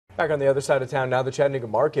Back on the other side of town now, the Chattanooga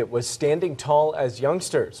market was standing tall as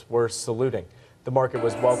youngsters were saluting. The market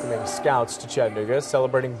was welcoming scouts to Chattanooga,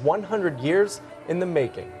 celebrating 100 years in the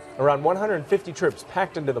making. Around 150 troops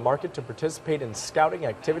packed into the market to participate in scouting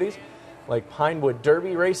activities like Pinewood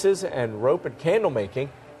Derby races and rope and candle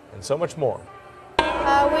making, and so much more.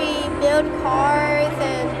 We build cars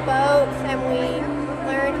and boats, and we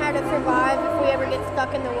learn how to survive if we ever get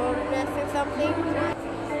stuck in the wilderness or something.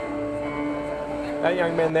 That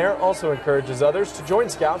young man there also encourages others to join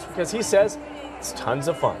Scouts because he says it's tons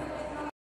of fun.